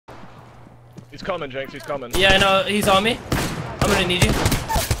He's coming, Janks. He's coming. Yeah, I know. He's on me. I'm gonna need you.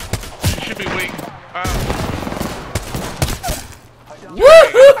 He should be weak.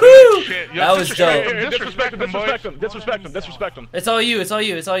 Woo-hoo-hoo! That was dope. Disrespect him. Disrespect him. It's all you. It's all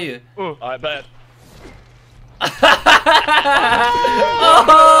you. It's all you. Ooh, I bet.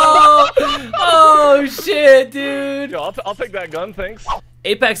 Oh shit, dude. Yo, I'll take that gun, thanks.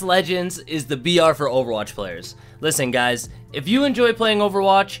 Apex Legends is the BR for Overwatch players. Listen, guys, if you enjoy playing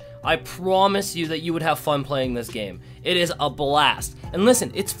Overwatch, I promise you that you would have fun playing this game. It is a blast. And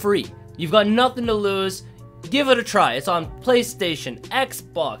listen, it's free. You've got nothing to lose. Give it a try. It's on PlayStation,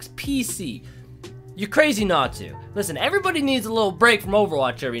 Xbox, PC. You're crazy not to. Listen, everybody needs a little break from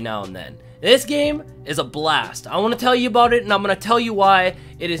Overwatch every now and then. This game is a blast. I want to tell you about it, and I'm going to tell you why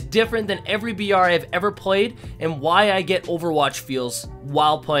it is different than every BR I've ever played, and why I get Overwatch feels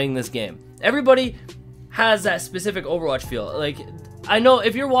while playing this game. Everybody has that specific Overwatch feel. Like, I know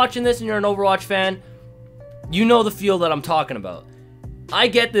if you're watching this and you're an Overwatch fan, you know the feel that I'm talking about. I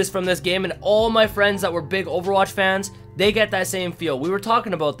get this from this game, and all my friends that were big Overwatch fans, they get that same feel. We were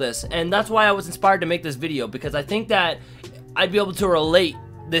talking about this, and that's why I was inspired to make this video, because I think that I'd be able to relate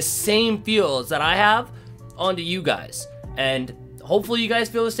this same feels that I have onto you guys, and hopefully you guys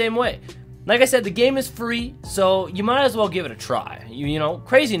feel the same way. Like I said, the game is free, so you might as well give it a try. You know,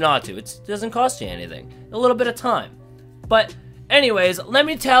 crazy not to. It doesn't cost you anything. A little bit of time. But anyways, let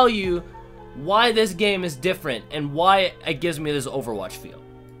me tell you why this game is different and why it gives me this Overwatch feel.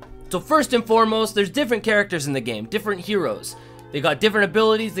 So first and foremost, there's different characters in the game, different heroes. They got different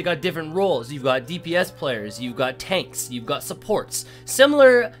abilities, they got different roles. You've got DPS players, you've got tanks, you've got supports,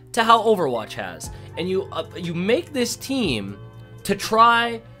 similar to how Overwatch has. And you make this team to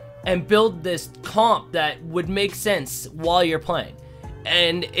try and build this comp that would make sense while you're playing.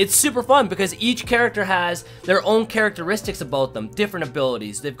 And it's super fun because each character has their own characteristics about them, different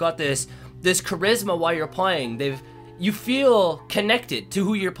abilities. They've got this charisma while you're playing. You feel connected to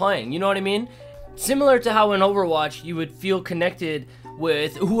who you're playing, you know what I mean? Similar to how in Overwatch you would feel connected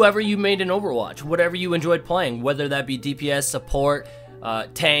with whoever you made in Overwatch, whatever you enjoyed playing, whether that be DPS, support,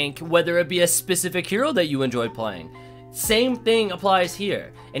 tank, whether it be a specific hero that you enjoyed playing. Same thing applies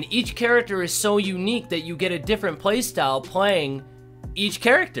here, and each character is so unique that you get a different playstyle playing each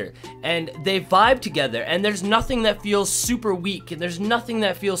character, and they vibe together, and there's nothing that feels super weak, and there's nothing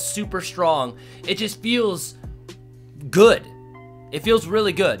that feels super strong. It just feels good. It feels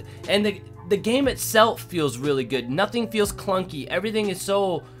really good, and the game itself feels really good. Nothing feels clunky. Everything is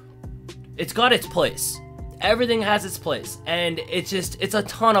it's got its place. Everything has its place, and it's a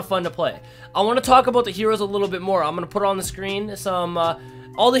ton of fun to play. I want to talk about the heroes a little bit more. I'm going to put on the screen some,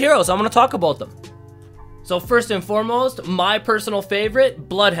 all the heroes. I'm going to talk about them. So first and foremost, my personal favorite,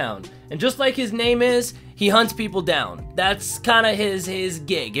 Bloodhound. And just like his name is, he hunts people down. That's kind of his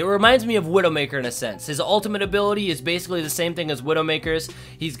gig. It reminds me of Widowmaker in a sense. His ultimate ability is basically the same thing as Widowmaker's.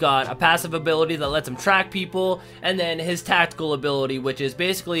 He's got a passive ability that lets him track people, and then his tactical ability, which is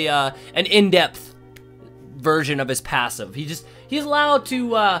basically an in-depth version of his passive. He's allowed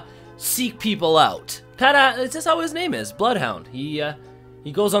to seek people out. It's just how his name is, Bloodhound. He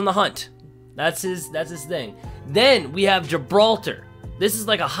goes on the hunt. That's his thing. Then we have Gibraltar. This is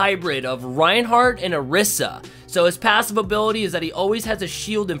like a hybrid of Reinhardt and Orisa. So his passive ability is that he always has a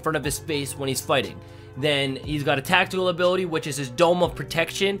shield in front of his face when he's fighting. Then he's got a tactical ability, which is his Dome of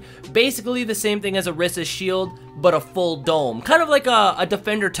Protection. Basically the same thing as Orisa's shield, but a full dome. Kind of like a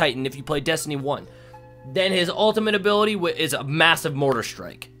Defender Titan if you play Destiny 1. Then his ultimate ability is a massive Mortar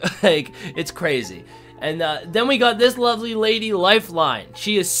Strike. Like, it's crazy. And then we got this lovely lady, Lifeline.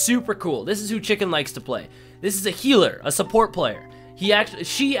 She is super cool. This is who Chicken likes to play. This is a healer, a support player.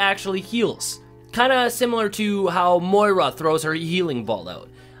 She actually heals. Kind of similar to how Moira throws her healing ball out.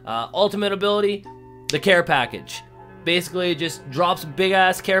 Ultimate ability, the care package. Basically, it just drops a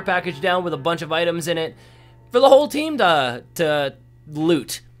big-ass care package down with a bunch of items in it for the whole team to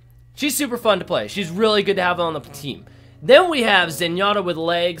loot. She's super fun to play. She's really good to have on the team. Then we have Zenyatta with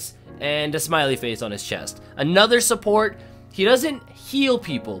legs and a smiley face on his chest. Another support. He doesn't heal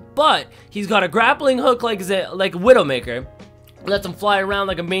people, but he's got a grappling hook like Widowmaker. Lets him fly around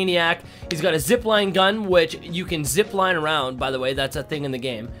like a maniac. He's got a zipline gun, which you can zipline around, by the way. That's a thing in the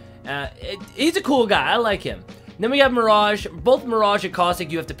game. He's a cool guy. I like him. Then we have Mirage. Both Mirage and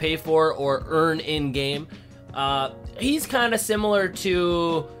Caustic you have to pay for or earn in-game. He's kind of similar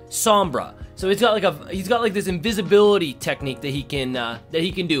to Sombra. So he's got like this invisibility technique that he can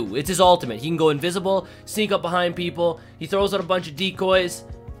do. It's his ultimate. He can go invisible, sneak up behind people. He throws out a bunch of decoys.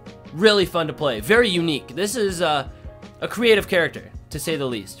 Really fun to play. Very unique. This is a creative character, to say the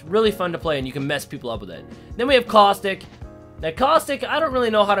least. Really fun to play, and you can mess people up with it. Then we have Caustic. Now Caustic, I don't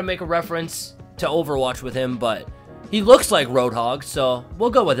really know how to make a reference to Overwatch with him, but he looks like Roadhog, so we'll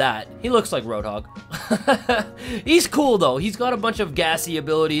go with that. He looks like Roadhog. He's cool, though. He's got a bunch of gassy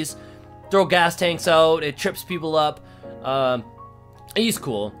abilities. Throw gas tanks out. It trips people up. He's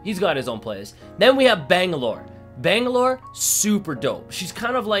cool. He's got his own plays. Then we have Bangalore. Bangalore, super dope. She's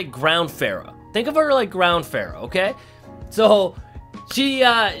kind of like Ground Pharaoh. Think of her like Ground Pharaoh, okay? So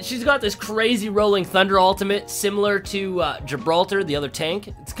she's got this crazy rolling thunder ultimate similar to Gibraltar, the other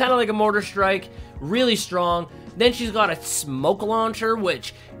tank. It's kind of like a mortar strike, really strong. Then she's got a smoke launcher,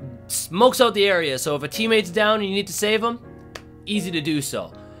 which smokes out the area. So if a teammate's down and you need to save them, easy to do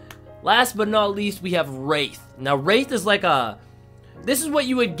so. Last but not least, we have Wraith. Now, Wraith is like this is what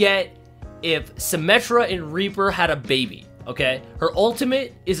you would get if Symmetra and Reaper had a baby, okay? Her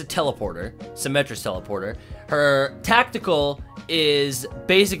ultimate is a teleporter, Symmetra's teleporter. Her tactical is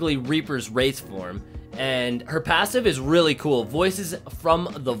basically Reaper's Wraith form. And her passive is really cool. Voices from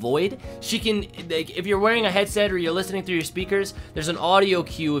the void. She can, like, if you're wearing a headset or you're listening through your speakers, there's an audio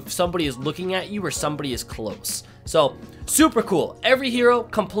cue if somebody is looking at you or somebody is close. So, super cool. Every hero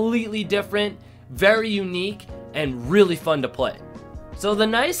completely different, very unique, and really fun to play. So the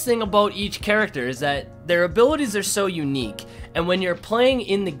nice thing about each character is that their abilities are so unique, and when you're playing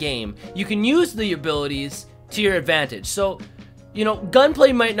in the game, you can use the abilities to your advantage. So, you know,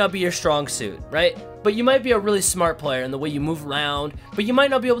 gunplay might not be your strong suit, right? But you might be a really smart player in the way you move around, but you might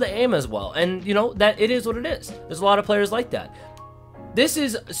not be able to aim as well. And, you know, that it is what it is. There's a lot of players like that. This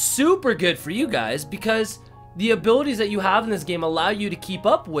is super good for you guys because the abilities that you have in this game allow you to keep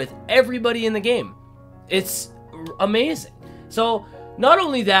up with everybody in the game. It's amazing. So, not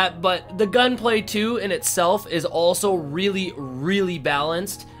only that, but the gunplay too in itself is also really, really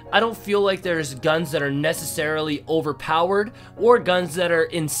balanced. I don't feel like there's guns that are necessarily overpowered or guns that are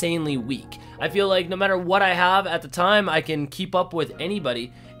insanely weak. I feel like no matter what I have at the time, I can keep up with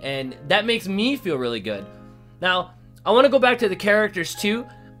anybody, and that makes me feel really good. Now, I want to go back to the characters too.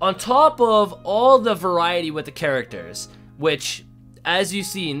 On top of all the variety with the characters, which, as you've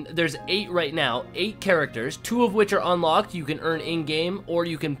seen, there's 8 right now, 8 characters, 2 of which are unlocked, you can earn in-game, or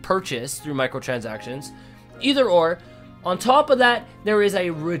you can purchase through microtransactions. Either or. On top of that, there is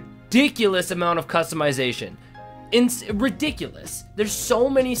a ridiculous amount of customization. Ridiculous. There's so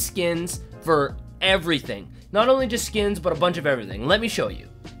many skins for everything. Not only just skins, but a bunch of everything. Let me show you.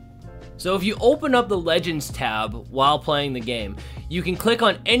 So if you open up the Legends tab while playing the game, you can click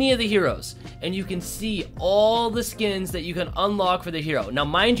on any of the heroes, and you can see all the skins that you can unlock for the hero. Now,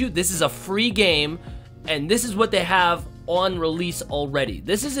 mind you, this is a free game, and this is what they have on release already.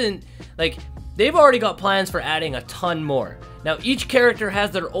 This isn't, like, they've already got plans for adding a ton more. Now, each character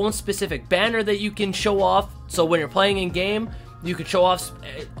has their own specific banner that you can show off, so when you're playing in game, you can show off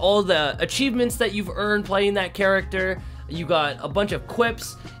all the achievements that you've earned playing that character. You got a bunch of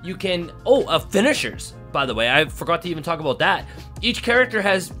quips. You can, finishers, by the way. I forgot to even talk about that. Each character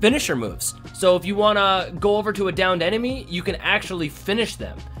has finisher moves. So if you want to go over to a downed enemy, you can actually finish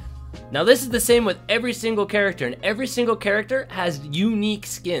them. Now this is the same with every single character, and every single character has unique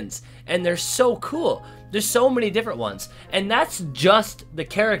skins, and they're so cool. There's so many different ones, and that's just the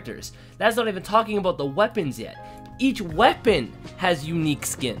characters. That's not even talking about the weapons yet. Each weapon has unique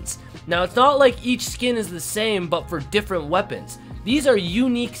skins. Now, it's not like each skin is the same, but for different weapons. These are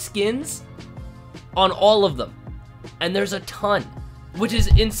unique skins on all of them. And there's a ton, which is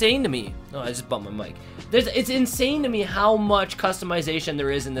insane to me. Oh, I just bumped my mic. It's insane to me how much customization there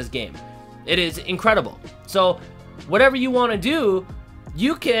is in this game. It is incredible. So, whatever you want to do,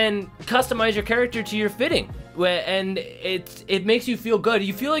 you can customize your character to your fitting. And it makes you feel good.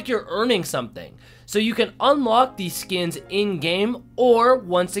 You feel like you're earning something. So you can unlock these skins in-game, or,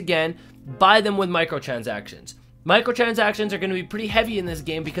 once again, buy them with microtransactions. Microtransactions are going to be pretty heavy in this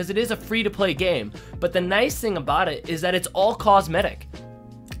game because it is a free-to-play game, but the nice thing about it is that it's all cosmetic.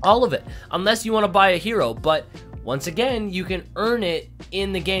 All of it, unless you want to buy a hero, but once again, you can earn it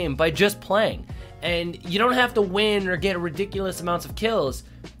in the game by just playing. And you don't have to win or get ridiculous amounts of kills,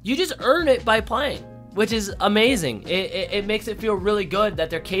 you just earn it by playing, which is amazing. It makes it feel really good that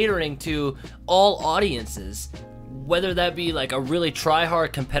they're catering to all audiences, whether that be like a really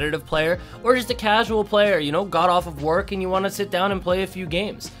try-hard competitive player or just a casual player, you know, got off of work and you want to sit down and play a few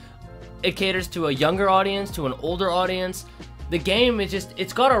games. It caters to a younger audience, to an older audience. The game is just,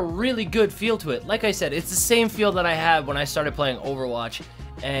 it's got a really good feel to it. Like I said, it's the same feel that I had when I started playing Overwatch,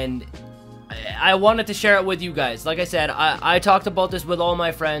 and I wanted to share it with you guys. Like I said, I talked about this with all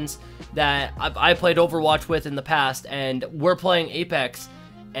my friends that I played Overwatch with in the past, and we're playing Apex,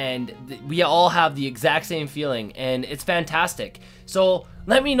 and we all have the exact same feeling, and it's fantastic. So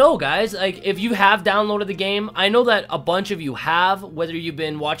let me know, guys, like if you have downloaded the game. I know that a bunch of you have, whether you've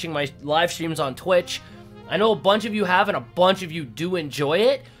been watching my live streams on Twitch. I know a bunch of you have, and a bunch of you do enjoy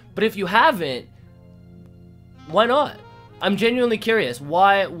it. But if you haven't, why not? I'm genuinely curious.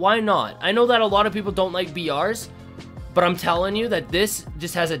 Why not? I know that a lot of people don't like BRs, but I'm telling you that this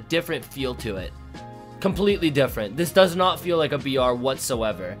just has a different feel to it. Completely different. This does not feel like a BR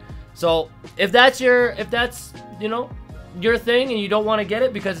whatsoever. So if that's you know, your thing and you don't want to get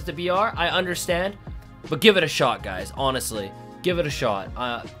it because it's a BR, I understand. But give it a shot, guys. Honestly, give it a shot.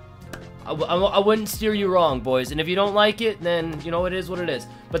 I wouldn't steer you wrong, boys. And if you don't like it, then, you know, it is what it is.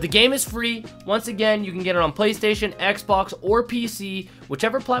 But the game is free. Once again, you can get it on PlayStation, Xbox, or PC.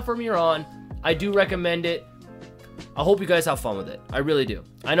 Whichever platform you're on, I do recommend it. I hope you guys have fun with it. I really do.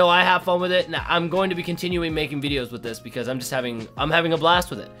 I know I have fun with it, and I'm going to be continuing making videos with this because I'm having a blast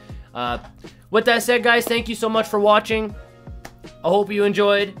with it. With that said, guys, thank you so much for watching. I hope you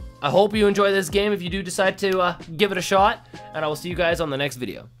enjoyed. I hope you enjoy this game if you do decide to give it a shot, and I will see you guys on the next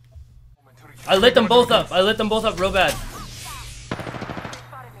video. I lit them both up. I lit them both up real bad.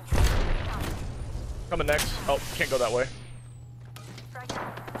 Coming next. Oh, can't go that way.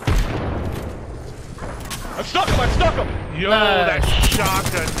 I'm stuck him! I stuck him! Yo, that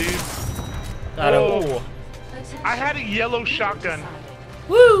shotgun, dude. Oh. I had a yellow shotgun.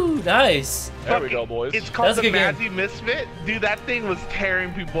 Woo! Nice. There we go, boys. It's called That's a the good Mazzy Misfit. Dude, that thing was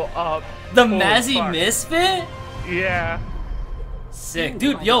tearing people up. The Holy Mazzy fuck. Misfit? Yeah. Sick.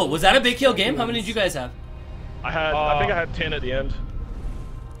 Dude, yo, was that a big kill game? How many did you guys have? I think I had 10 at the end.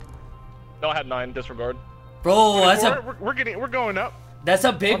 No, I had 9. Disregard. Bro, We're going up. that's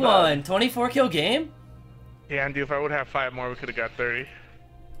a big one. 24 kill game? Yeah, and dude, if I would have 5 more, we could have got 30.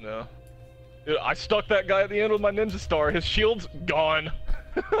 No. Dude, I stuck that guy at the end with my ninja star. His shield's gone.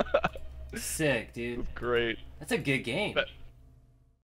 Sick, dude. Great. That's a good game.